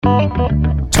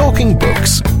Talking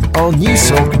Books on News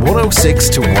Talk 106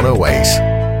 to 108.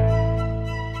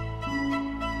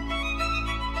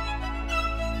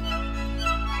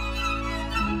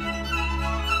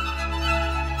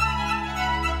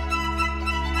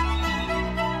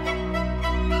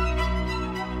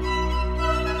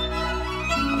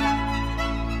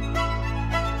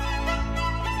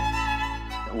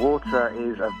 Water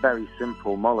is a very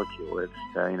simple molecule. It's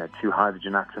two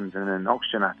hydrogen atoms and an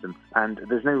oxygen atom, and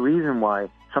there's no reason why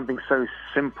something so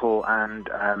simple and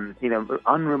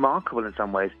unremarkable in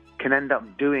some ways can end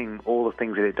up doing all the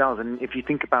things that it does. And if you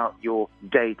think about your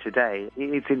day-to-day,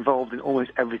 it's involved in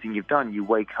almost everything you've done. You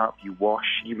wake up, you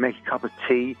wash, you make a cup of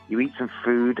tea, you eat some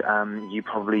food, you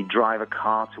probably drive a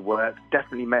car to work.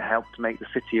 Definitely may help to make the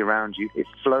city around you. It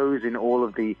flows in all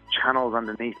of the channels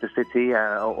underneath the city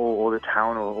or the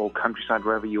town or countryside,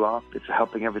 wherever you are. It's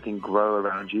helping everything grow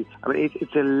around you. I mean,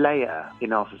 it's a layer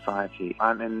in our society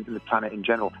and in the planet in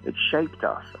general. It's shaped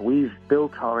us. We've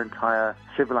built our entire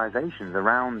civilizations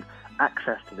around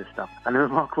access to this stuff. And the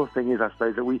remarkable thing is, I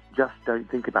suppose, that we just don't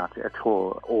think about it at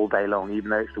all day long, even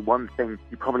though it's the one thing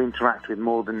you probably interact with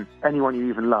more than anyone you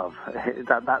even love.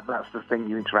 That's the thing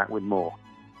you interact with more.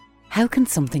 How can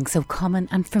something so common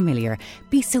and familiar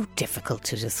be so difficult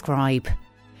to describe?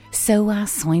 So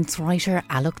asks science writer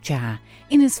Alok Jha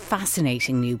in his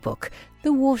fascinating new book,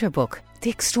 The Water Book,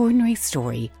 The Extraordinary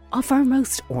Story of Our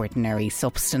Most Ordinary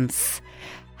Substance.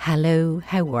 Hello,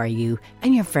 how are you?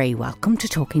 And you're very welcome to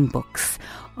Talking Books.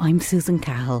 I'm Susan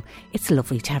Cahill. It's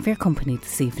lovely to have your company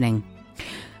this evening.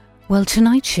 Well,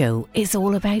 tonight's show is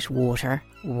all about water,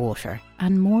 water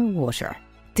and more water.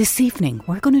 This evening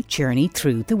we're going to journey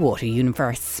through the water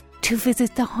universe to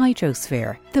visit the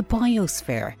hydrosphere, the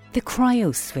biosphere, the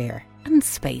cryosphere and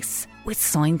space with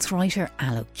science writer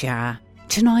Alok Jha.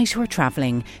 Tonight we're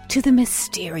travelling to the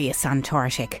mysterious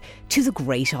Antarctic, to the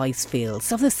great ice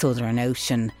fields of the Southern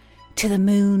Ocean, to the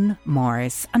Moon,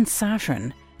 Mars and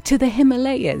Saturn, to the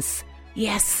Himalayas.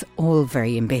 Yes, all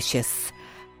very ambitious.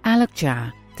 Alok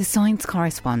Jha, the science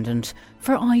correspondent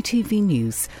for ITV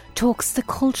News, talks the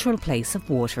cultural place of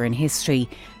water in history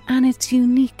and its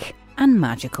unique and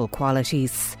magical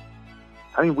qualities.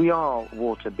 I mean, we are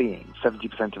water beings.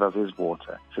 70% of us is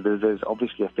water. So there's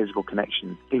obviously a physical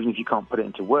connection. Even if you can't put it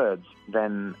into words,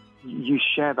 then you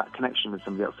share that connection with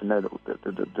somebody else to know that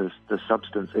the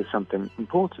substance is something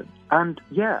important. And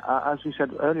as we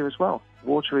said earlier as well,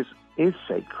 water is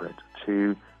sacred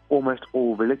to almost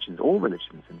all religions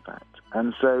in fact.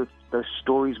 And so those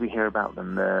stories we hear about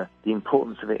them, the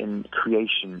importance of it in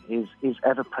creation is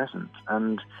ever present.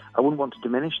 And I wouldn't want to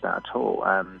diminish that at all.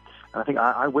 And I think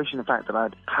I wish, in fact, that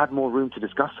I'd had more room to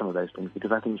discuss some of those things,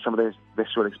 because I think some of those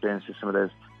visceral experiences, some of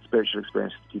those spiritual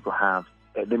experiences people have,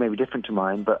 they may be different to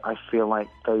mine, but I feel like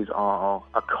those are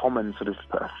a common sort of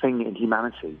thing in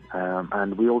humanity.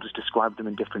 And we all just describe them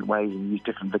in different ways and use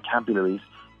different vocabularies,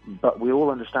 but we all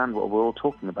understand what we're all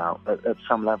talking about at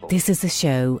some level. This is a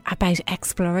show about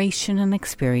exploration and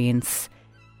experience,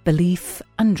 belief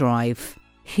and drive,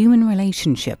 human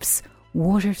relationships,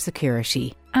 water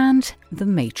security, and the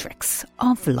matrix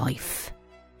of life.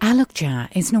 Alok Jha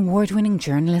is an award-winning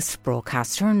journalist,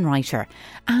 broadcaster and writer,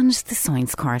 and the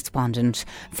science correspondent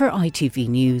for ITV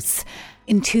News.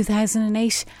 In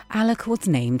 2008, Alok was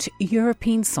named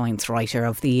European Science Writer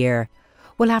of the Year.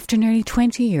 Well, after nearly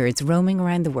 20 years roaming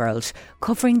around the world,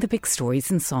 covering the big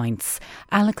stories in science,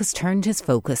 Alok has turned his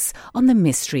focus on the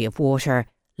mystery of water,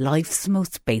 life's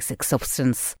most basic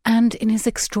substance, and in his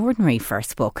extraordinary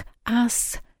first book,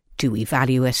 asks, do we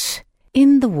value it?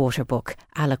 In The Water Book,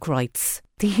 Alok writes,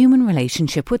 the human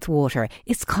relationship with water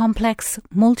is complex,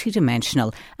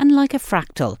 multidimensional, and like a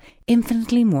fractal,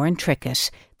 infinitely more intricate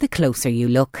the closer you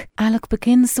look. Alok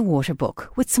begins The Water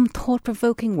Book with some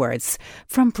thought-provoking words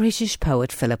from British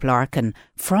poet Philip Larkin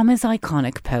from his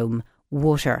iconic poem,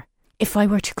 Water. If I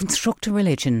were to construct a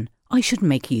religion, I should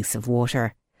make use of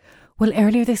water. Well,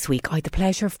 earlier this week I had the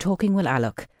pleasure of talking with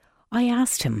Alok. I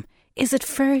asked him, is it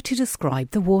fair to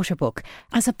describe The Water Book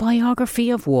as a biography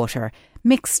of water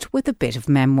mixed with a bit of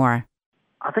memoir?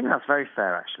 I think that's very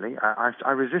fair, actually.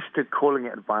 I resisted calling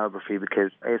it a biography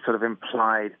because it sort of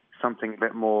implied something a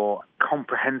bit more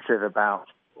comprehensive about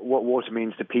what water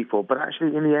means to people. But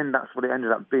actually, in the end, that's what it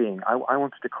ended up being. I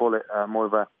wanted to call it more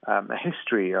of a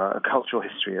history, a cultural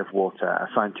history of water, a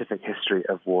scientific history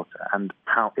of water, and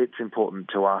how it's important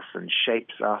to us and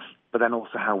shapes us, but then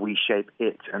also how we shape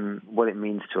it and what it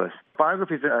means to us.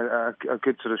 Biography is a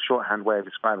good sort of shorthand way of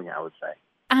describing it, I would say.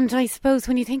 And I suppose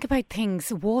when you think about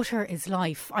things, water is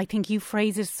life. I think you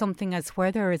phrase it something as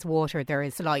where there is water, there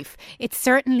is life. It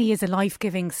certainly is a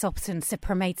life-giving substance. It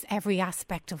permeates every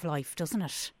aspect of life, doesn't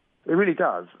it? It really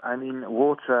does. I mean,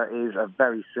 water is a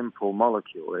very simple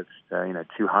molecule. It's,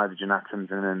 two hydrogen atoms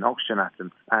and an oxygen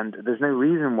atom. And there's no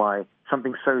reason why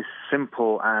something so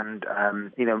simple and,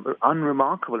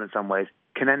 unremarkable in some ways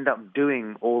can end up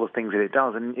doing all the things that it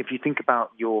does. And if you think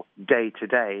about your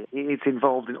day-to-day, it's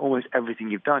involved in almost everything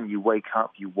you've done. You wake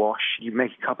up, you wash, you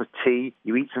make a cup of tea,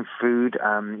 you eat some food,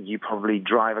 you probably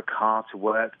drive a car to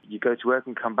work, you go to work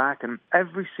and come back, and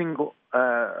every single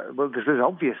there's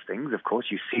obvious things, of course.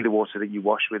 You see the water that you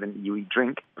wash with and you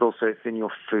drink, but also it's in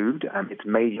your food. It's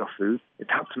made your food. It's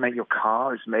helped to make your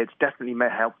car. It's definitely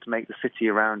helped to make the city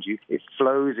around you. It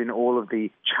flows in all of the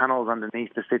channels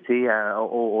underneath the city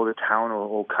or the town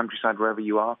or countryside, wherever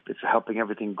you are. It's helping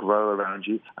everything grow around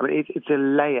you. I mean, it's a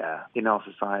layer in our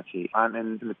society and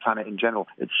in the planet in general.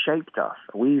 It's shaped us.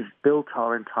 We've built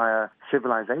our entire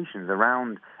civilizations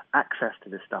around access to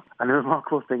this stuff. And the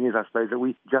remarkable thing is, I suppose, that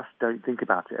we just don't think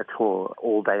about it at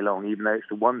all day long, even though it's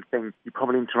the one thing you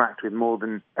probably interact with more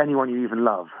than anyone you even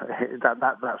love.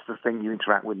 That's the thing you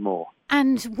interact with more.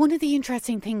 And one of the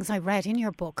interesting things I read in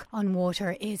your book on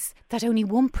water is that only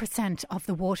 1% of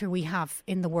the water we have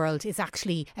in the world is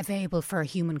actually available for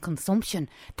human consumption.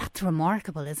 That's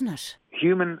remarkable, isn't it?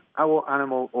 Human, or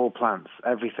animal, or plants,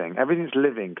 everything's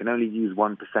living can only use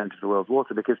 1% of the world's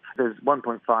water because there's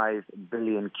 1.5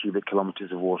 billion cubic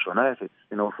kilometres of water on Earth. It's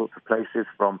in all sorts of places,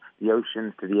 from the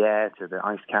oceans to the air to the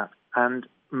ice caps. And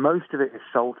most of it is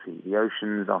salty. The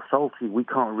oceans are salty. We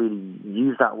can't really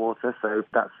use that water, so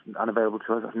that's unavailable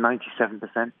to us. That's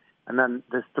 97%. And then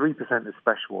there's 3% that's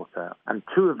fresh water. And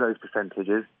 2 of those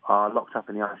percentages are locked up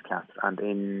in the ice caps and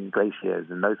in glaciers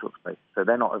and those sorts of places. So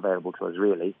they're not available to us,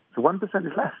 really. So 1%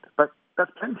 is left. But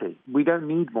that's plenty. We don't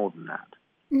need more than that.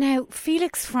 Now,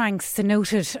 Felix Franks, the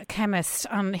noted chemist,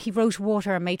 he wrote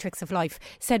Water, A Matrix of Life,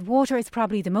 said water is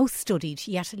probably the most studied,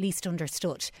 yet least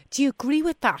understood. Do you agree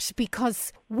with that?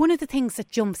 Because one of the things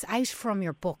that jumps out from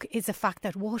your book is the fact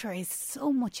that water is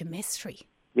so much a mystery.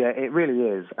 Yeah, it really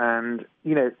is. And,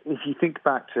 if you think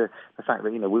back to the fact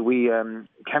that, we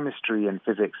chemistry and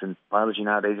physics and biology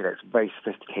nowadays, it's very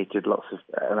sophisticated, lots of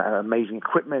amazing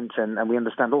equipment, and we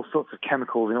understand all sorts of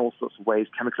chemicals in all sorts of ways.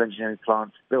 Chemical engineering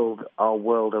plants build our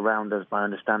world around us by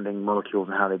understanding molecules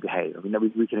and how they behave. I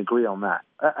mean, we can agree on that.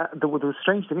 The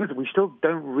strange thing is that we still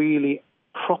don't really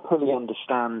properly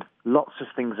understand lots of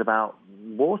things about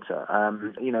water.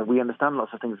 We understand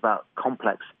lots of things about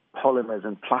complex polymers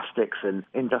and plastics and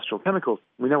industrial chemicals.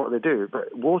 We know what they do,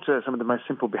 but water, some of the most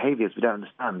simple behaviors we don't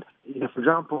understand. For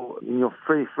example, in your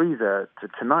freezer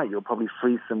tonight, you'll probably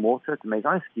freeze some water to make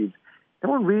ice cubes. No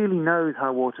one really knows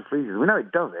how water freezes. We know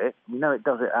it does it. We know it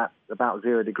does it at about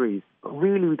 0 degrees, but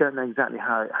really we don't know exactly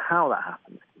how that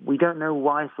happens. We don't know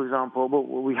why, for example,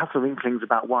 we have some inklings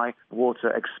about why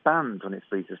water expands when it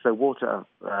freezes. So water,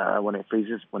 when it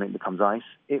freezes, when it becomes ice,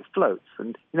 it floats.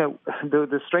 And,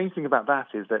 the strange thing about that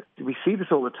is that we see this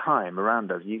all the time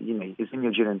around us. It's in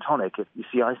your gin and tonic. You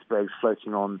see icebergs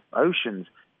floating on oceans.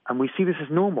 And we see this as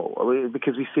normal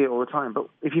because we see it all the time. But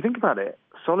if you think about it,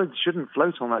 solids shouldn't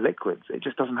float on like liquids. It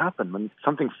just doesn't happen. When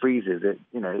something freezes, it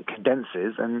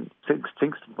condenses and sinks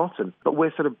to the bottom. But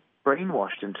we're sort of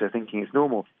brainwashed into thinking it's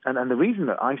normal. And the reason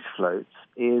that ice floats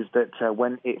is that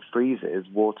when it freezes,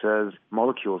 water's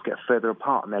molecules get further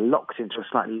apart and they're locked into a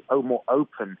slightly more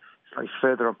open, slightly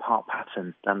further apart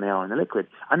pattern than they are in the liquid.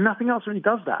 And nothing else really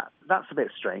does that. That's a bit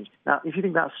strange. Now, if you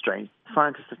think that's strange,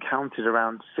 scientists have counted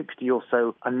around 60 or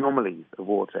so anomalies of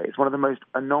water. It's one of the most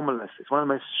anomalous, it's one of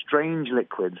the most strange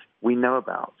liquids we know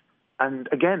about. And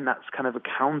again, that's kind of a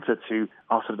counter to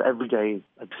our sort of everyday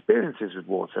experiences with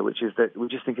water, which is that we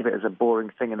just think of it as a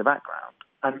boring thing in the background.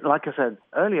 And like I said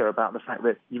earlier about the fact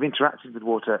that you've interacted with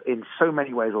water in so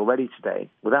many ways already today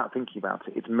without thinking about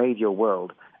it, it's made your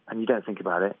world and you don't think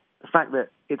about it. The fact that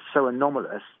it's so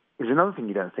anomalous is another thing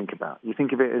you don't think about. You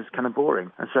think of it as kind of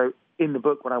boring. And so in the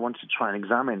book, what I wanted to try and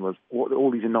examine was what all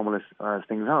these anomalous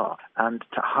things are. And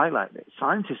to highlight that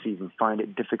scientists even find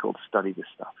it difficult to study this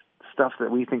stuff. Stuff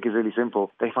that we think is really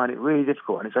simple, they find it really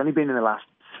difficult. And it's only been in the last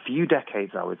few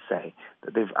decades, I would say,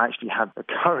 that they've actually had the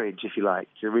courage, if you like,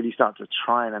 to really start to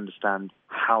try and understand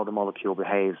how the molecule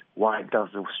behaves, why it does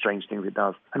the strange things it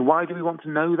does. And why do we want to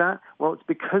know that? Well, it's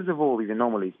because of all these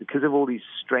anomalies, because of all these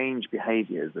strange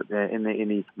behaviors that they're in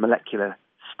the molecular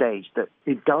stage, that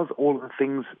it does all of the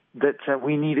things that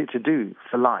we need it to do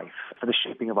for life, for the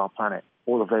shaping of our planet,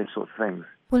 all of those sorts of things.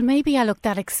 Well, maybe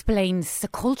that explains the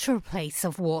cultural place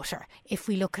of water. If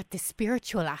we look at the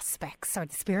spiritual aspects or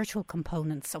the spiritual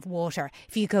components of water,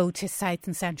 if you go to South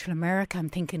and Central America, I'm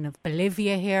thinking of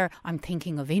Bolivia here, I'm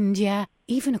thinking of India,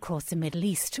 even across the Middle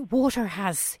East, water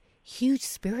has huge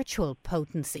spiritual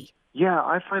potency. Yeah,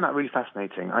 I find that really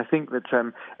fascinating. I think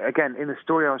that, again, in the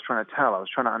story I was trying to tell, I was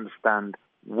trying to understand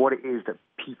what it is that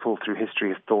people through history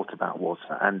have thought about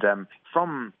water. And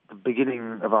from the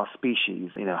beginning of our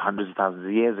species, hundreds of thousands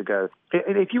of years ago,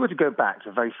 if you were to go back to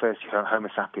the very first Homo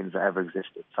sapiens that ever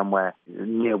existed, somewhere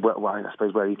near, I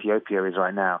suppose, where Ethiopia is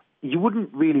right now, you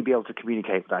wouldn't really be able to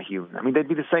communicate with that human. I mean, they'd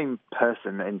be the same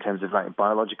person in terms of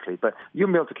biologically, but you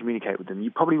wouldn't be able to communicate with them. You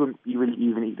probably wouldn't really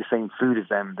even eat the same food as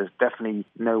them. There's definitely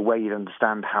no way you'd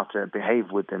understand how to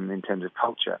behave with them in terms of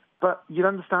culture. But you'd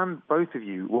understand, both of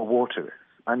you, what water is.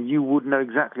 And you would know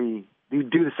exactly,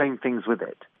 you'd do the same things with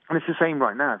it. And it's the same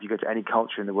right now. If you go to any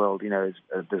culture in the world, there's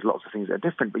lots of things that are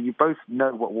different, but you both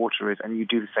know what water is and you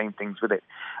do the same things with it.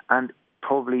 And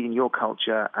probably in your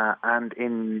culture and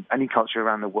in any culture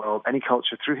around the world, any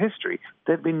culture through history,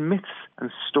 there have been myths and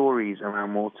stories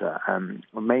around water.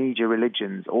 Major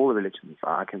religions, all the religions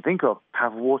I can think of,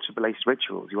 have water-based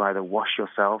rituals. You either wash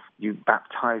yourself, you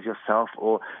baptize yourself,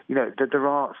 or, there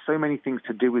are so many things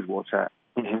to do with water.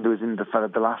 In Hinduism,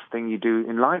 the last thing you do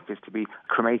in life is to be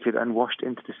cremated and washed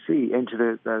into the sea, into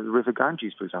the river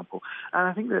Ganges, for example. And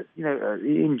I think that,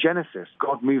 in Genesis,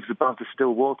 God moves above the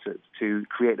still waters to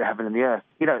create the heaven and the earth.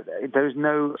 There's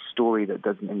no story that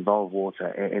doesn't involve water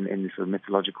in sort of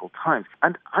mythological times.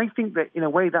 And I think that, in a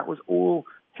way, that was all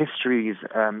history's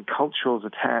cultural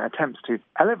attempts to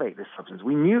elevate this substance.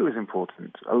 We knew it was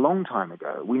important a long time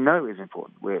ago. We know it is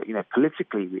important.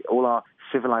 Politically, all our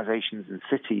civilizations and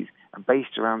cities are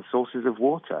based around sources of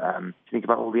water. If you think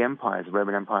about all the empires, the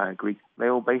Roman Empire and Greek, they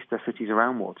all based their cities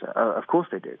around water. Of course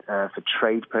they did, for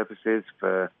trade purposes,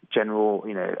 for general,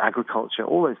 agriculture,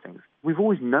 all those things. We've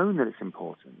always known that it's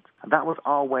important. And that was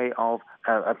our way of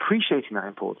appreciating that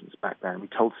importance back then. We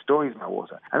told stories about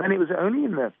water. And then it was only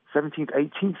in the 17th,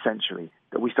 18th century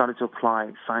that we started to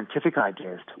apply scientific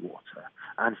ideas to water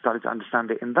and started to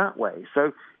understand it in that way.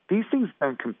 So these things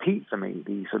don't compete for me,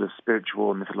 the sort of spiritual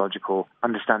and mythological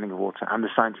understanding of water and the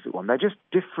scientific one. They're just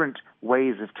different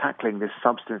ways of tackling this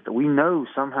substance that we know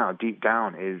somehow deep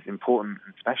down is important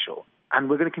and special. And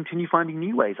we're going to continue finding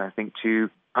new ways, I think, to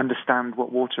understand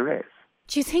what water is.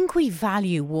 Do you think we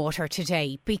value water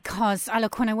today? Because,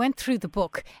 Alok, when I went through the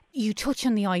book, you touch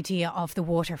on the idea of the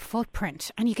water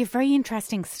footprint and you give very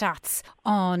interesting stats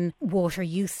on water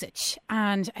usage.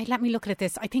 And let me look at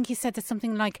this. I think you said that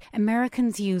something like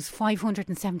Americans use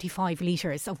 575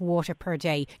 litres of water per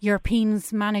day.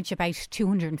 Europeans manage about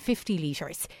 250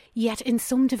 litres. Yet in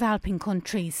some developing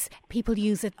countries, people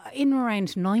use it in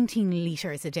around 19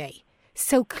 litres a day.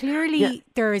 So clearly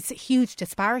there's huge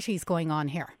disparities going on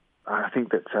here. I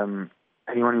think that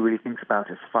anyone who really thinks about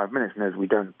it for 5 minutes knows we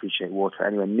don't appreciate water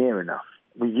anywhere near enough.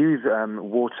 We use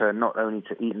water not only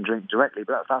to eat and drink directly,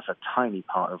 but that's a tiny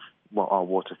part of what our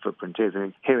water footprint is. I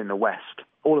mean, here in the West,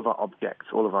 all of our objects,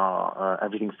 all of our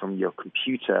everything from your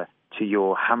computer to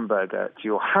your hamburger to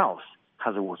your house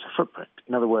has a water footprint.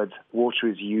 In other words, water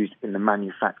is used in the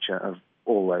manufacture of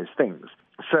all those things.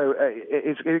 So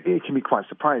it can be quite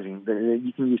surprising that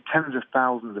you can use tens of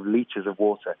thousands of litres of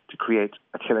water to create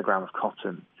a kilogram of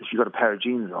cotton. If you've got a pair of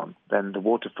jeans on, then the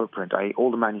water footprint, i.e.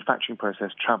 all the manufacturing process,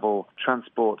 travel,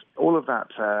 transport, all of that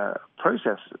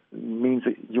process means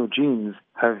that your jeans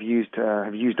have used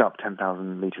up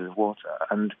 10,000 litres of water.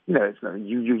 And,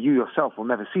 you yourself will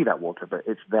never see that water, but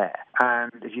it's there.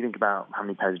 And if you think about how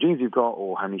many pairs of jeans you've got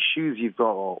or how many shoes you've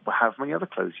got or how many other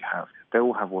clothes you have, they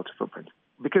all have water footprints.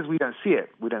 Because we don't see it,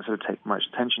 we don't sort of take much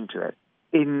attention to it.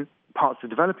 In parts of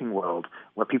the developing world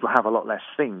where people have a lot less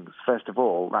things, first of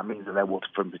all, that means that their water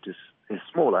footprint is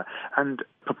smaller. And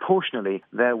proportionally,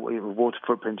 their water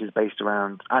footprint is based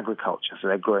around agriculture. So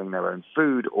they're growing their own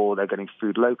food or they're getting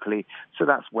food locally. So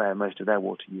that's where most of their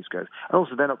water use goes. And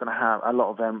also, they're not going to have, a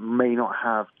lot of them may not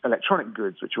have electronic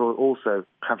goods, which will also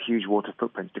have huge water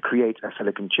footprints. To create a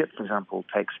silicon chip, for example,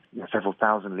 takes several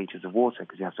thousand litres of water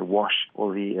because you have to wash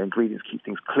all the ingredients, keep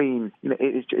things clean.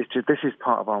 This is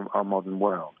part of our modern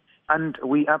world. And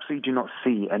we absolutely do not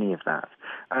see any of that.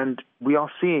 And we are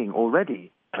seeing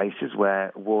already places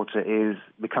where water is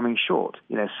becoming short.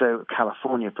 So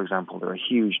California, for example, there are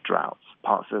huge droughts.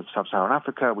 Parts of sub-Saharan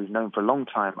Africa, we've known for a long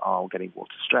time, are getting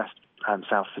water stressed.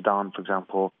 South Sudan, for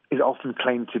example, is often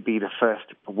claimed to be the first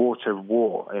water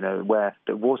war, where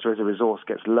the water as a resource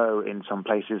gets low in some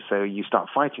places, so you start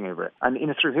fighting over it. And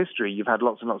through history, you've had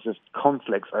lots and lots of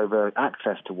conflicts over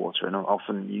access to water, and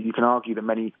often you can argue that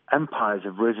many empires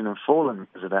have risen and fallen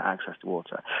because of their access to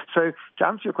water. So to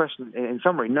answer your question, in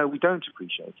summary, no, we don't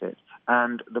appreciate it,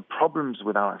 and the problems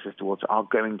with our access to water are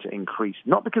going to increase,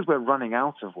 not because we're running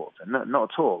out of water, not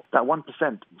at all. That 1%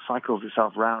 cycles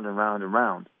itself round and round and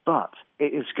round. But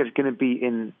it is going to be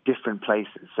in different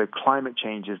places. So climate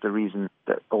change is the reason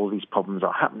that all these problems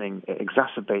are happening. It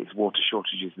exacerbates water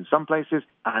shortages in some places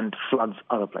and floods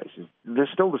other places. There's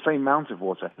still the same amount of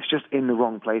water. It's just in the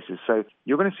wrong places. So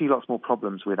you're going to see lots more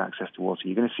problems with access to water.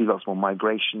 You're going to see lots more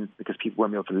migration because people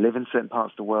won't be able to live in certain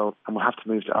parts of the world and will have to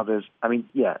move to others. I mean,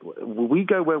 yeah, we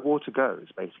go where water goes,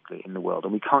 basically, in the world,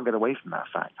 and we can't get away from that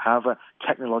fact, however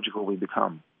technological we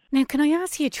become. Now, can I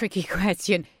ask you a tricky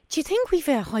question? Do you think we've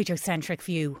a hydrocentric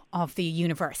view of the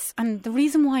universe? And the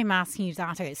reason why I'm asking you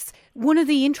that is one of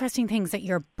the interesting things that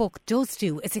your book does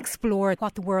do is explore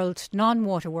what the world,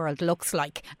 non-water world, looks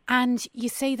like. And you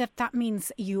say that that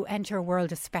means you enter a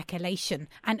world of speculation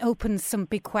and opens some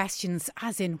big questions,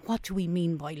 as in, what do we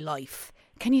mean by life?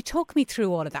 Can you talk me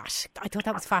through all of that? I thought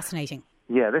that was fascinating.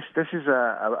 Yeah, this is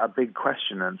a big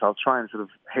question, and so I'll try and sort of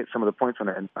hit some of the points on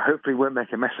it, and hopefully won't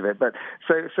make a mess of it. But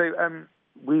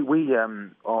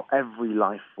every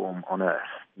life form on Earth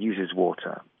uses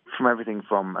water. From everything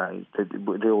from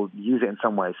they'll use it in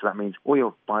some way. So that means all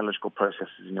your biological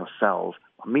processes in your cells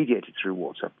are mediated through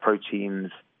water.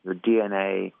 Proteins, your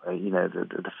DNA,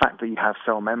 the fact that you have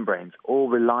cell membranes, all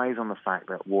relies on the fact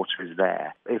that water is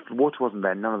there. If water wasn't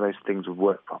there, none of those things would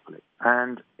work properly.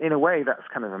 And in a way, that's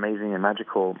kind of amazing and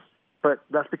magical. But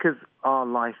that's because our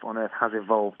life on Earth has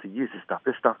evolved to use this stuff.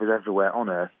 This stuff is everywhere on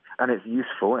Earth, and it's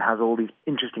useful. It has all these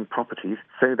interesting properties.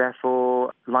 So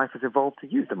therefore, life has evolved to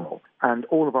use them all. And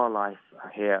all of our life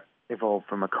here evolved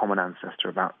from a common ancestor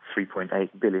about 3.8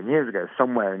 billion years ago,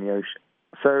 somewhere in the ocean.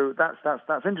 So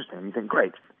that's interesting. You think,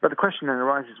 great. But the question then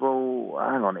arises, well,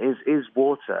 hang on, is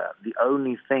water the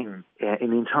only thing in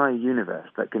the entire universe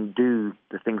that can do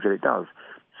the things that it does?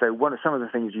 So some of the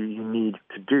things you need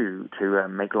to do to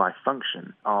make life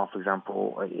function are, for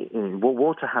example,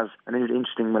 water has an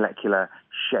interesting molecular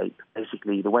shape.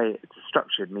 Basically, the way it's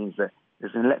structured means that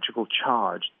there's an electrical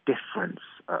charge difference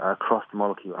across the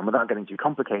molecule. And without getting too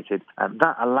complicated,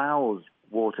 that allows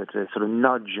water to sort of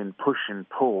nudge and push and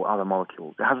pull other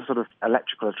molecules. It has a sort of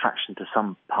electrical attraction to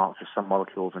some parts of some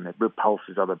molecules, and it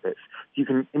repulses other bits. You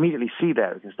can immediately see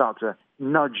there, it can start to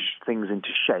nudge things into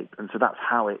shape, and so that's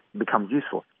how it becomes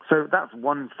useful. So that's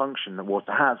one function that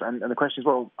water has, and the question is,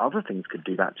 well, other things could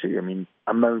do that too. I mean,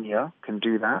 ammonia can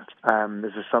do that.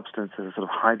 There's a substance, there's a sort of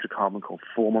hydrocarbon called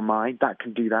formamide that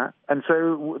can do that. And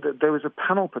so there was a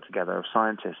panel put together of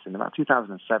scientists in about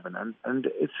 2007, and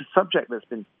it's a subject that's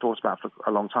been thought about for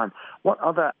a long time. What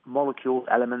other molecules,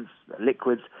 elements,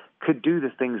 liquids could do the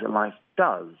things that life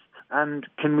does? And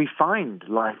can we find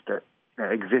life that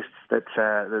exists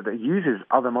that uses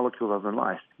other molecules other than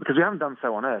life? Because we haven't done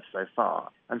so on Earth so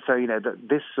far. And so,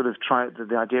 this sort of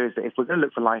the idea is that if we're going to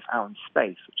look for life out in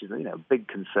space, which is a big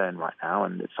concern right now,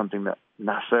 and it's something that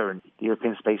NASA and the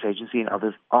European Space Agency and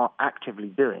others are actively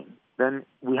doing, then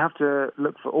we have to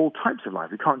look for all types of life.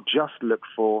 We can't just look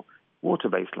for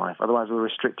water-based life, otherwise we're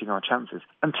restricting our chances.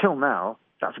 Until now,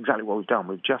 that's exactly what we've done.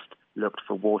 We've just looked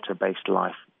for water-based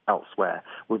life elsewhere.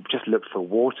 We've just looked for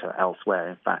water elsewhere,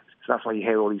 in fact. So that's why you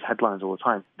hear all these headlines all the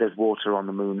time. There's water on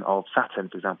the moon of Saturn,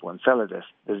 for example, Enceladus.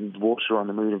 There's water on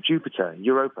the moon of Jupiter,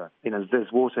 Europa.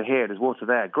 There's water here, there's water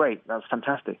there. Great, that's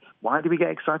fantastic. Why do we get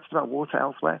excited about water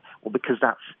elsewhere? Well, because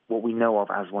that's what we know of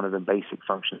as one of the basic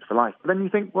functions for life. But then you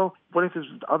think, well, what if there's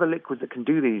other liquids that can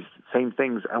do these same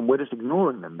things and we're just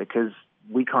ignoring them because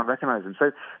we can't recognize them?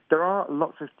 So there are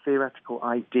lots of theoretical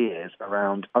ideas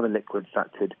around other liquids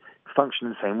that could function in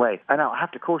the same way. And now I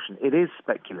have to caution, it is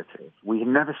speculative. We have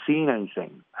never seen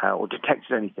anything or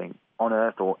detected anything on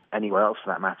Earth or anywhere else for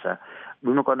that matter.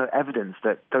 We've not got no evidence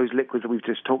that those liquids that we've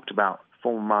just talked about,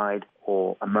 formamide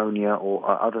or ammonia or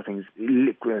other things,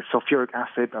 sulfuric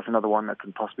acid, that's another one that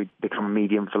can possibly become a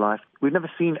medium for life. We've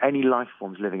never seen any life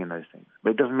forms living in those things. But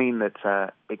it doesn't mean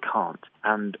that it can't.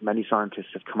 And many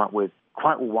scientists have come up with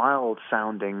quite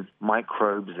wild-sounding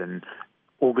microbes and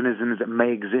organisms that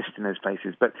may exist in those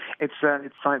places. But it's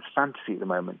science fantasy at the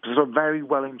moment. It's a very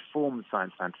well-informed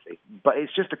science fantasy. But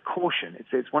it's just a caution.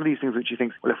 It's one of these things which you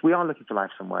think, well, if we are looking for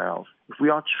life somewhere else, if we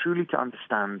are truly to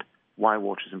understand why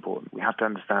water is important, we have to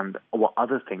understand what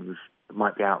other things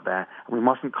might be out there. And we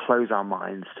mustn't close our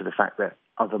minds to the fact that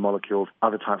other molecules,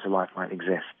 other types of life might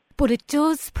exist. But it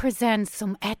does present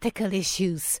some ethical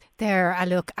issues there,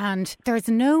 Alok, and there's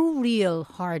no real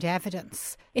hard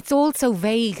evidence. It's also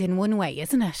vague in one way,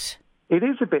 isn't it? It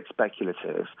is a bit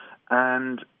speculative,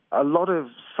 and a lot of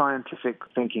scientific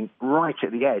thinking right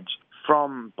at the edge,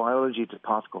 from biology to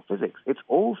particle physics, it's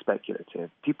all speculative.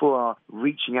 People are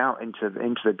reaching out into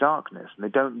the darkness, and they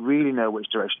don't really know which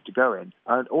direction to go in.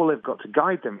 And all they've got to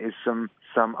guide them is some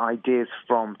some ideas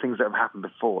from things that have happened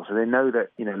before. So they know that,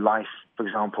 life, for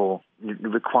example,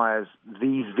 requires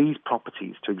these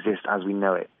properties to exist as we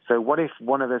know it. So what if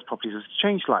one of those properties was to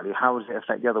change slightly? How does it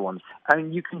affect the other ones?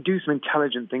 And you can do some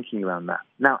intelligent thinking around that.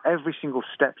 Now, every single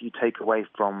step you take away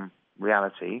from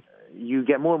reality, you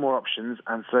get more and more options.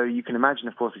 And so you can imagine,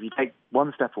 of course, if you take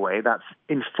one step away, that's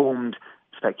informed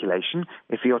speculation.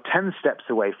 If you're 10 steps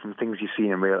away from things you see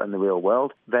in the real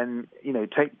world, then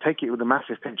take it with a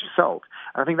massive pinch of salt.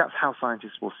 And I think that's how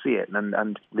scientists will see it.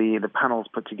 And the panels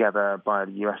put together by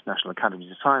the U.S. National Academy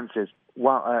of Sciences,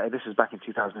 this was back in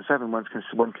 2007,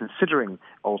 when considering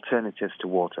alternatives to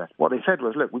water, what they said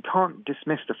was, look, we can't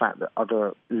dismiss the fact that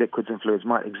other liquids and fluids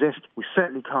might exist. We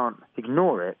certainly can't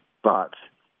ignore it, but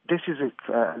this is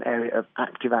an area of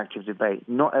active debate.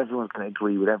 Not everyone's going to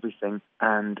agree with everything,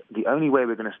 and the only way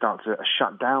we're going to start to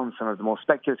shut down some of the more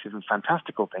speculative and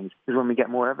fantastical things is when we get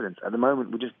more evidence. At the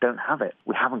moment, we just don't have it.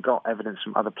 We haven't got evidence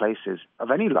from other places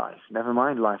of any life, never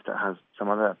mind life that has some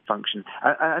other function.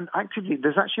 And actively,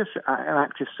 there's actually an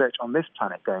active search on this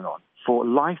planet going on for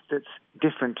life that's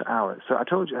different to ours. So I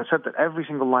said that every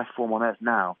single life form on Earth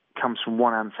now comes from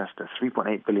one ancestor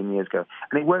 3.8 billion years ago.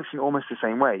 And it works in almost the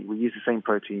same way. We use the same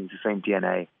proteins, the same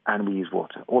DNA, and we use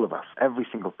water, all of us, every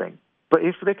single thing. But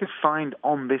if they could find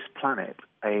on this planet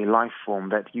a life form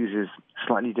that uses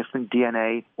slightly different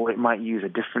DNA, or it might use a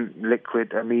different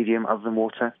liquid, a medium other than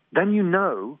water, then you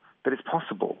know that it's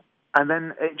possible. And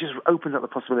then it just opens up the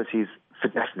possibilities for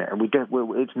definite, and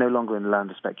it's no longer in the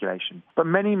land of speculation. But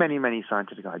many, many, many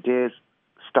scientific ideas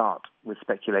start with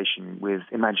speculation, with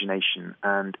imagination,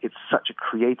 and it's such a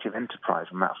creative enterprise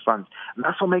on that front. And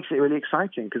that's what makes it really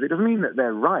exciting, because it doesn't mean that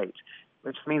they're right.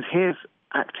 It just means here's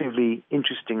actively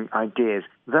interesting ideas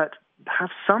that have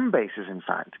some basis, in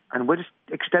fact, and we're just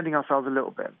extending ourselves a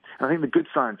little bit. And I think the good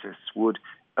scientists would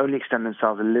only extend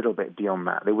themselves a little bit beyond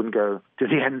that. They wouldn't go to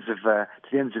the ends of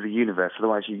the universe.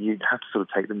 Otherwise, you'd have to sort of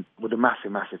take them with a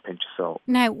massive, massive pinch of salt.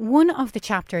 Now, one of the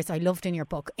chapters I loved in your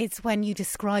book is when you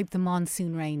describe the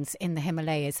monsoon rains in the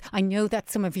Himalayas. I know that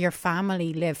some of your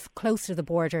family live close to the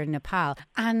border in Nepal,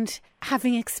 and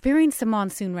having experienced the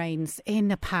monsoon rains in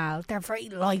Nepal, they're very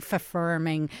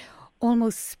life-affirming,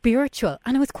 almost spiritual.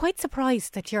 And I was quite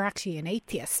surprised that you're actually an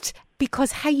atheist,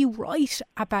 because how you write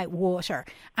about water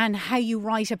and how you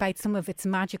write about some of its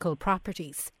magical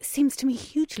properties seems to me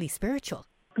hugely spiritual.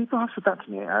 People have said that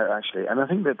to me, actually, and I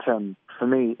think that for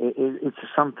me, it's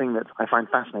something that I find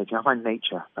fascinating. I find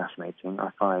nature fascinating. I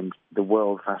find the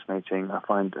world fascinating. I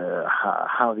find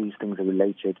how these things are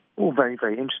related, all very,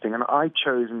 very interesting. And I've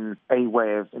chosen a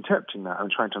way of interpreting that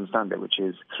and trying to understand it, which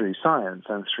is through science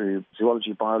and through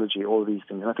zoology, biology, all of these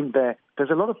things. And I think there's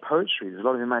a lot of poetry, there's a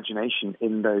lot of imagination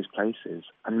in those places.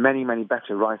 And many, many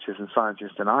better writers and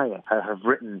scientists than I have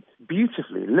written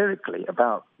beautifully, lyrically,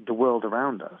 about the world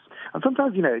around us. And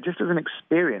sometimes, just as an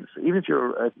experience, even if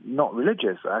you're not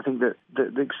religious, I think that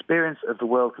the experience of the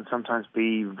world can sometimes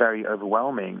be very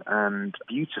overwhelming and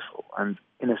beautiful. And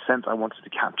in a sense, I wanted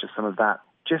to capture some of that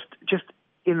just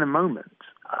in the moment.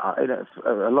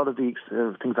 A lot of the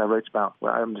things I wrote about,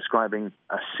 where I'm describing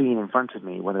a scene in front of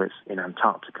me, whether it's in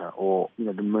Antarctica or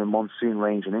the monsoon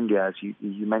rains in India, as you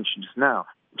mentioned just now.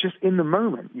 Just in the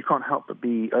moment, you can't help but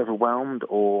be overwhelmed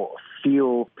or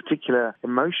feel particular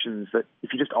emotions that,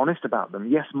 if you're just honest about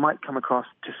them, yes, might come across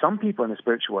to some people in a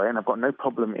spiritual way, and I've got no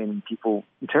problem in people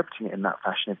interpreting it in that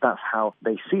fashion if that's how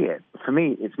they see it. For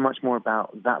me, it's much more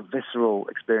about that visceral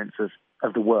experience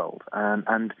of the world,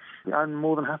 and I'm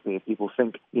more than happy if people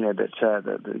think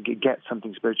that get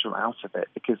something spiritual out of it,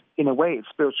 because in a way it's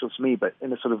spiritual to me, but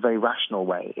in a sort of very rational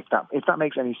way. If that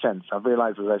makes any sense, I've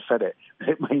realised as I've said it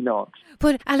may not.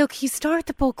 But look, you start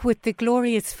the book with the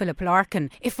glorious Philip Larkin.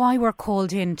 If I were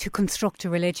called in to construct a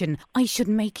religion, I should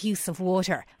make use of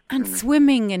water. And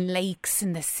swimming in lakes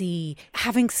in the sea,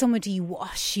 having somebody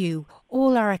wash you,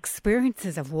 all our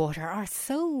experiences of water are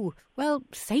so,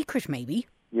 sacred maybe.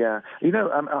 Yeah,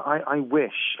 I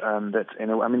wish that,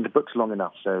 the book's long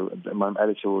enough, so my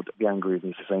editor would be angry with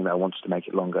me for saying that I wanted to make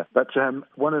it longer. But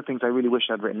one of the things I really wish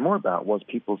I'd written more about was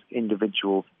people's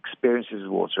individual experiences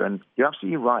with water. And you're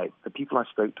absolutely right. The people I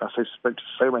spoke to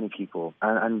so many people,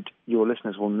 and your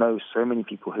listeners will know so many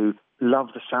people who love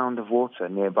the sound of water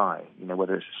nearby,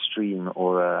 whether it's a stream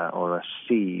or a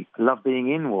sea, love being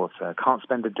in water, can't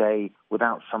spend a day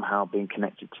without somehow being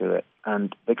connected to it.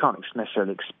 And they can't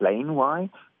necessarily explain why,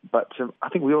 but I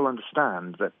think we all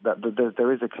understand that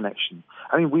there is a connection.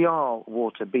 I mean, we are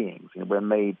water beings. We're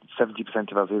made,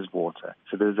 70% of us is water.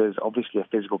 So there's obviously a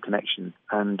physical connection.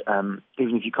 And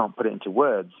even if you can't put it into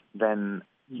words, then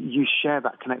you share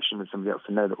that connection with somebody else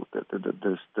to know that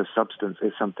the substance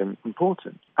is something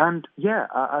important. And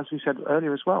as we said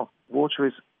earlier as well,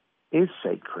 water is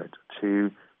sacred to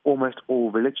almost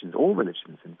all religions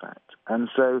in fact. And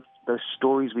so those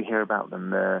stories we hear about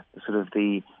them,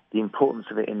 the importance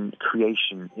of it in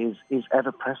creation is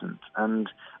ever present, and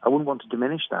I wouldn't want to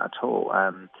diminish that at all.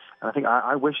 And I think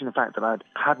I wish, in fact, that I'd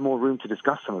had more room to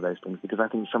discuss some of those things, because I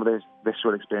think some of those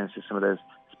visceral experiences, some of those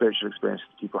spiritual experiences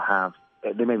people have,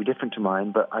 they may be different to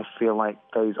mine, but I feel like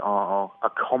those are a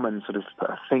common sort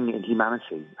of thing in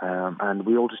humanity, and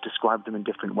we all just describe them in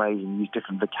different ways and use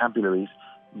different vocabularies,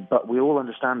 but we all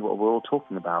understand what we're all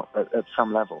talking about at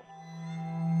some level.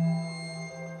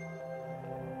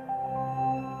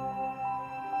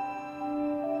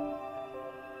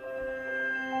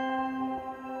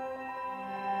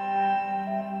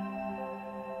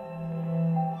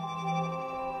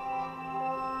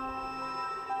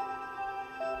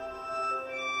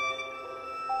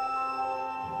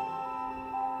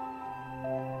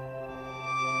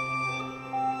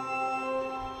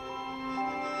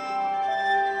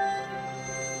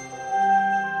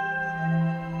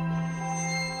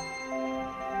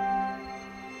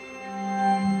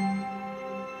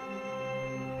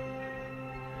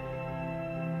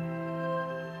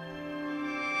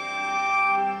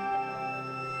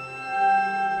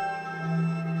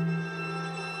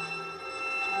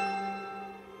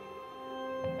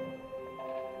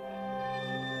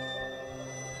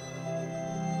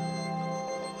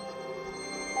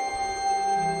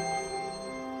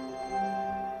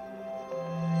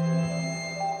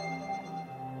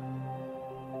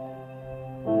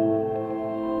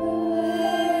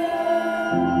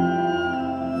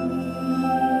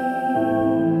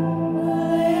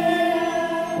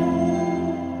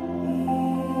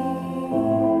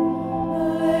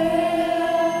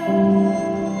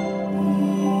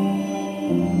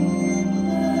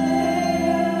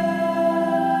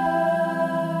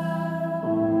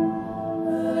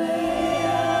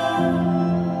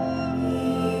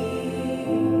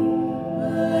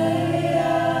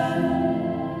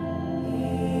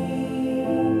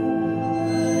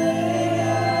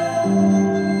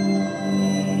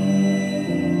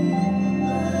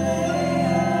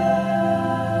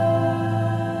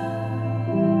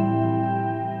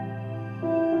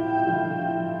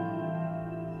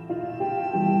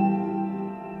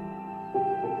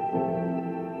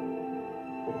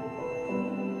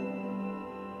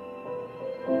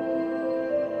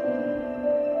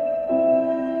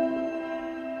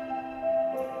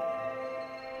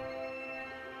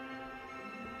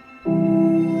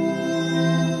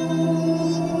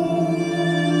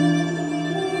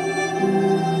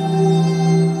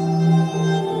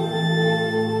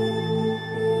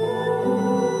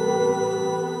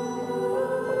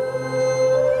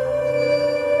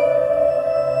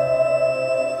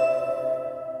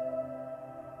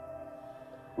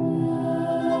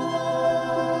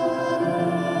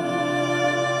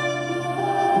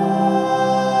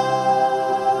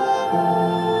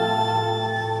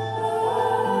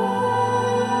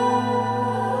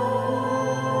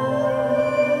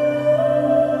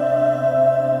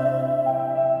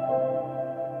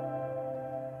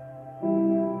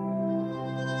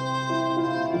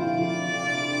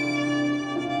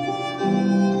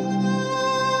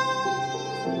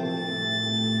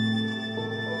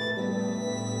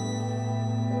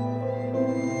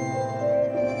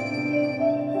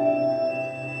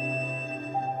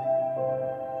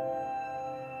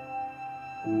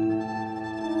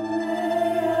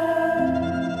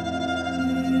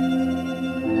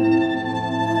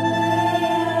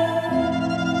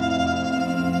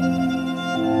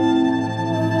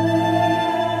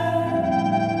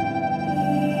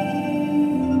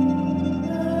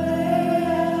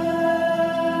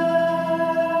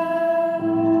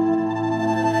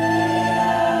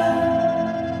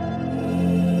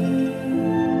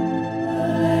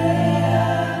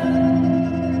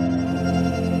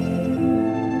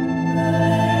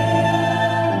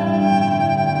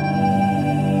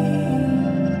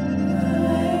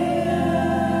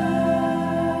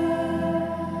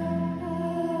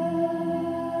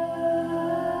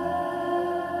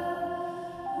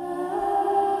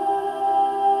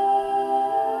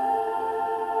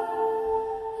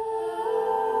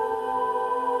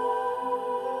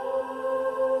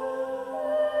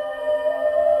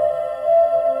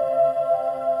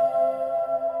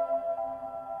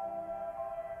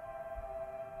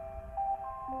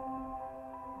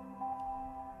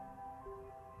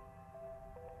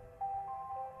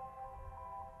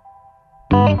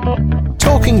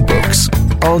 Talking Books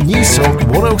on News Talk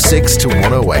 106 to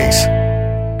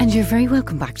 108. And you're very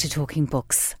welcome back to Talking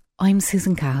Books. I'm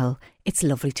Susan Cahill. It's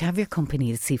lovely to have your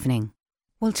company this evening.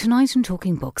 Well, tonight in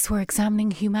Talking Books, we're examining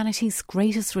humanity's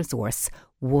greatest resource,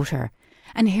 water,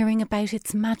 and hearing about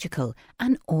its magical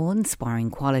and awe-inspiring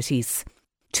qualities.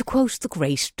 To quote the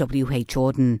great W.H.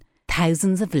 Auden,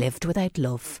 thousands have lived without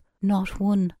love, not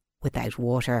one without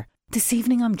water. This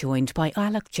evening I'm joined by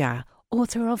Alok Jha,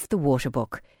 author of The Water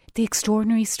Book, The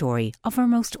Extraordinary Story of Our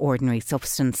Most Ordinary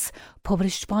Substance,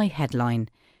 published by Headline.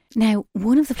 Now,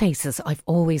 one of the places I've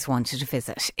always wanted to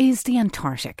visit is the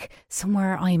Antarctic,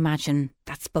 somewhere I imagine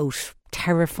that's both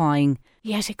terrifying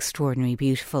yet extraordinarily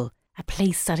beautiful, a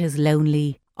place that is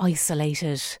lonely,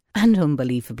 isolated and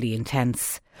unbelievably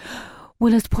intense.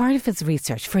 Well, as part of his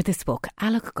research for this book,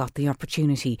 Alok got the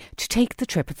opportunity to take the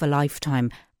trip of a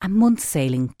lifetime, a month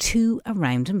sailing to,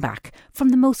 around and back from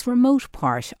the most remote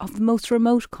part of the most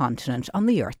remote continent on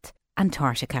the earth,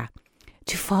 Antarctica,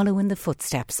 to follow in the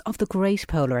footsteps of the great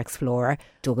polar explorer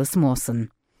Douglas Mawson.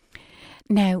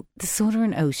 Now, the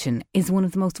Southern Ocean is one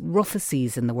of the most roughest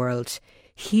seas in the world,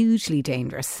 hugely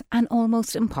dangerous and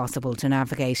almost impossible to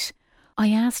navigate. I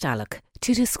asked Alok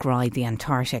to describe the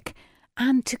Antarctic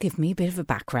and to give me a bit of a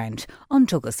background on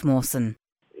Douglas Mawson.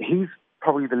 He's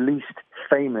probably the least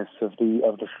famous of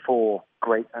the four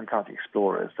great Antarctic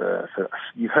explorers. So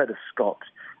you've heard of Scott,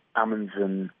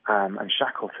 Amundsen, and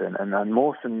Shackleton, and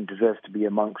Mawson deserves to be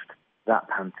amongst that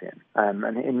pantheon. And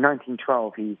in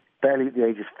 1912, he, barely at the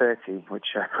age of 30, which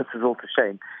puts us all to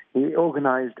shame, he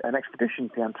organised an expedition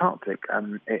to the Antarctic,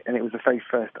 and it was the very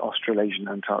first Australasian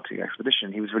Antarctic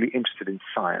expedition. He was really interested in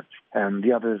science.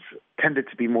 The others tended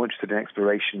to be more interested in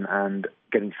exploration and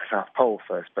getting to the South Pole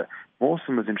first, but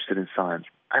Mawson was interested in science.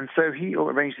 And so he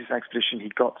arranged this expedition. He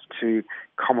got to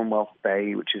Commonwealth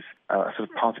Bay, which is a sort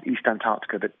of part of East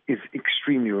Antarctica that is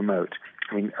extremely remote.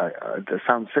 I mean, it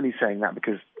sounds silly saying that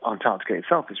because Antarctica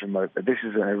itself is remote, but this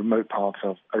is a remote part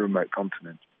of a remote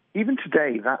continent. Even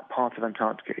today, that part of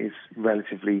Antarctica is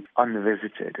relatively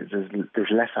unvisited. There's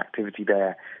less activity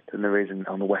there than there is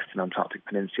on the Western Antarctic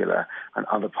Peninsula and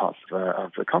other parts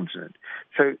of the continent.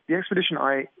 So the expedition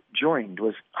I joined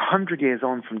was 100 years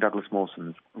on from Douglas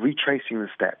Mawson's, retracing the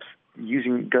steps,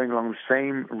 going along the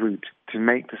same route to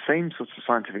make the same sorts of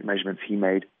scientific measurements he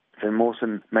made. So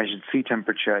Mawson measured sea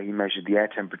temperature, he measured the air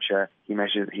temperature, he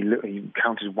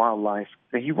counted wildlife.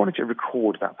 He wanted to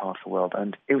record that part of the world,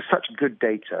 and it was such good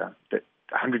data that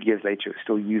 100 years later it was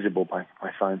still usable by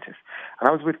scientists. And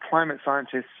I was with climate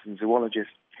scientists and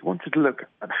zoologists who wanted to look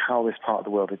at how this part of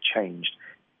the world had changed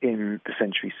in the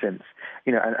century since.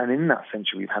 And in that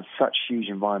century we've had such huge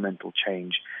environmental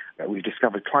change. We've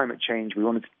discovered climate change.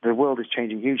 The world is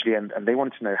changing hugely, and they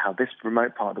wanted to know how this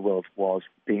remote part of the world was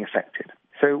being affected.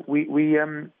 So we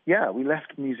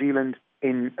left New Zealand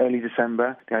in early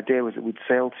December. The idea was that we'd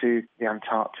sail to the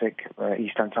Antarctic,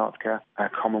 East Antarctica,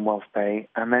 Commonwealth Bay,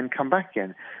 and then come back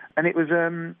again. And it was,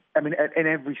 in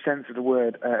every sense of the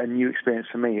word, a new experience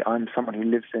for me. I'm someone who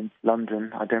lives in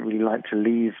London. I don't really like to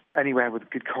leave anywhere with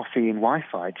good coffee and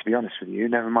Wi-Fi, to be honest with you.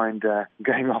 Never mind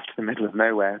going off to the middle of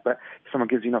nowhere. But if someone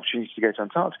gives you an opportunity to go to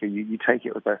Antarctica, you take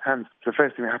it with both hands. So the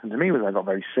first thing that happened to me was I got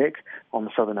very sick on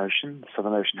the Southern Ocean. The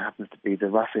Southern Ocean happens to be the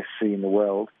roughest sea in the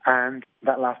world. And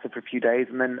that lasted for a few days.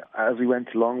 And then as we went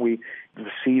along, the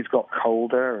seas got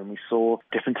colder and we saw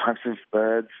different types of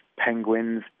birds,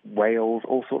 penguins, whales,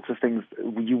 all sorts of things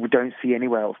you don't see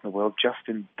anywhere else in the world, just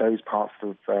in those parts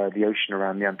of the ocean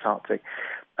around the Antarctic.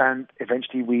 And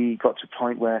eventually we got to a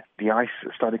point where the ice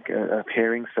started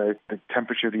appearing, so the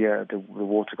temperature of the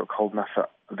water got cold enough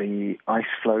that the ice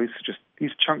floes, just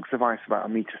these chunks of ice about a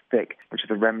metre thick, which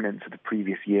are the remnants of the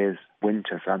previous year's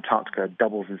winter. So Antarctica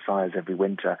doubles in size every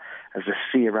winter as the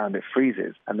sea around it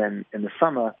freezes. And then in the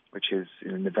summer, which is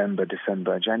in November,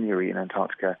 December, January in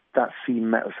Antarctica, that sea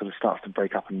sort of starts to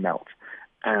break up and melt.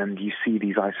 And you see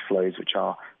these ice floes, which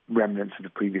are remnants of the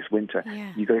previous winter.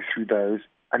 Yeah. You go through those,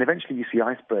 and eventually you see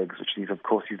icebergs, which these, of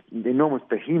course, these enormous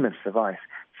behemoths of ice,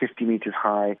 50 metres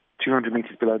high, 200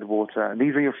 metres below the water. And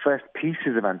these are your first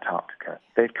pieces of Antarctica.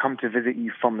 They've come to visit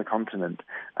you from the continent.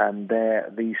 And they're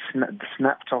the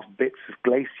snapped-off bits of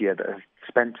glacier that have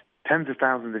spent tens of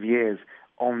thousands of years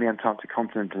on the Antarctic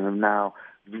continent and have now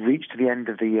reached the end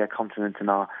of the continent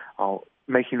and are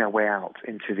making their way out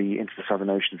into the Southern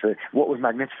Ocean. So what was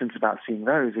magnificent about seeing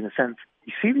those, in a sense,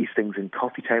 you see these things in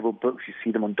coffee table books, you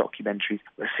see them on documentaries,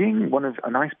 but seeing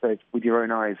an iceberg with your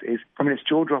own eyes it's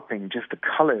jaw-dropping, just the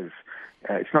colours.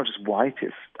 It's not just white,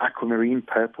 it's aquamarine,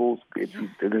 purples,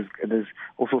 there's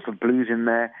all sorts of blues in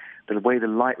there. The way the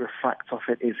light refracts off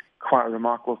it is quite a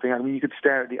remarkable thing. I mean, you could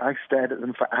I stared at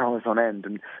them for hours on end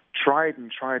and tried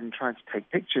to take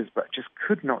pictures, but just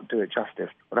could not do it justice.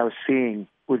 What I was seeing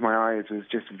with my eyes was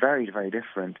just very, very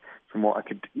different from what I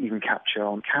could even capture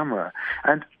on camera.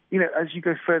 And, as you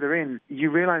go further in, you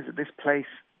realize that this place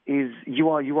you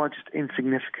are just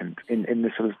insignificant in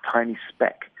this sort of tiny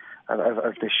speck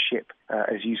of this ship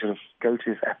as you sort of go to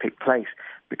this epic place.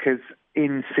 Because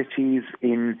in cities,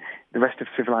 in the rest of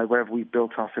civilization, wherever we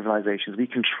built our civilizations, we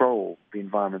control the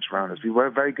environments around us. We were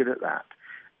very good at that,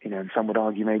 and some would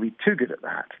argue maybe too good at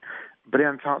that. But in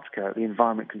Antarctica, the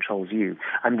environment controls you.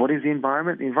 And what is the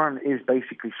environment? The environment is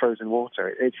basically frozen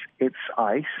water. It's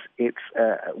ice, it's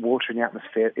water in the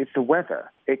atmosphere, it's the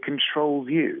weather. It controls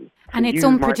you. And it's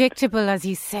unpredictable, as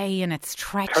you say, and it's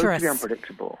treacherous. Totally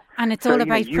unpredictable. And it's all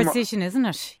about precision, isn't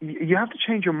it? You have to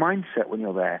change your mindset when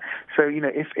you're there. So,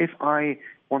 if I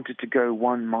wanted to go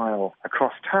 1 mile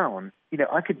across town,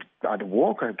 I could either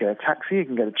walk, I could get a taxi, I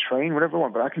can get a train, whatever I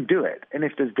want, but I can do it. And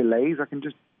if there's delays,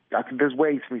 there's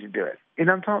ways for me to do it. In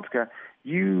Antarctica,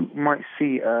 you might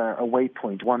see a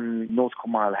waypoint 1 nautical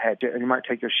mile ahead, and you might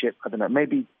take your ship, I don't know,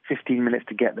 maybe 15 minutes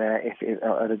to get there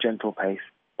at a gentle pace.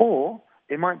 Or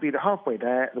it might be that halfway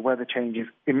there, the weather changes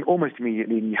almost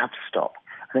immediately and you have to stop.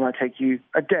 And it might take you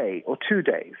a day or 2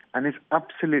 days. And there's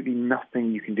absolutely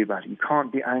nothing you can do about it. You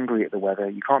can't be angry at the weather.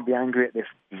 You can't be angry at this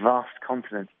vast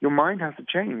continent. Your mind has to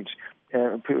change.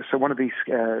 So one of these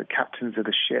captains of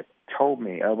the ship told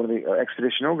me, one of the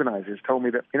expedition organizers told me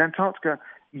that in Antarctica,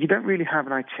 you don't really have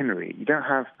an itinerary. You don't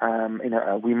have,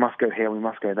 we must go here, we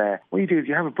must go there. What you do is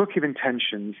you have a book of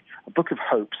intentions, a book of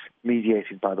hopes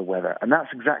mediated by the weather. And that's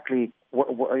exactly what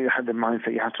you have the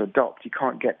mindset you have to adopt. You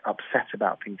can't get upset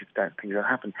about things if things don't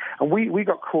happen. And we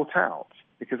got caught out.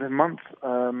 Because a month,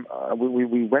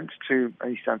 we went to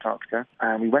East Antarctica,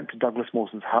 and we went to Douglas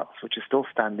Mawson's huts, which are still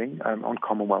standing on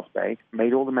Commonwealth Bay,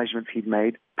 made all the measurements he'd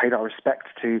made, paid our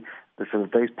respects to the sort of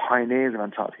those pioneers of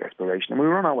Antarctic exploration, and we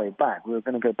were on our way back. We were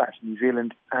going to go back to New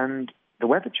Zealand, and the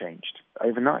weather changed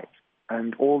overnight.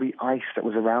 And all the ice that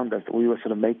was around us that we were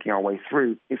sort of making our way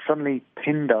through, it suddenly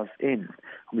pinned us in,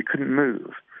 and we couldn't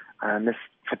move. And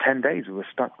for 10 days we were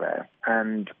stuck there.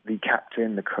 And the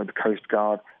captain, the Coast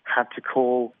Guard, had to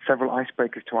call several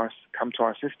icebreakers to come to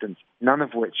our assistance, none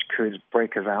of which could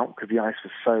break us out because the ice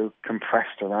was so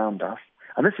compressed around us.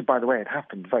 And this, by the way, it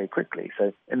happened very quickly.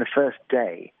 So in the first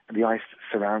day, the ice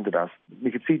surrounded us.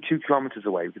 We could see 2 kilometers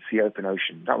away. We could see open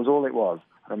ocean. That was all it was,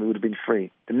 and we would have been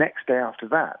free. The next day after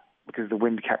that, because the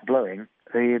wind kept blowing,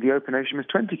 the open ocean was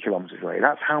 20 kilometers away.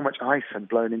 That's how much ice had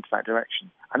blown into that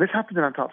direction. And this happened in Antarctica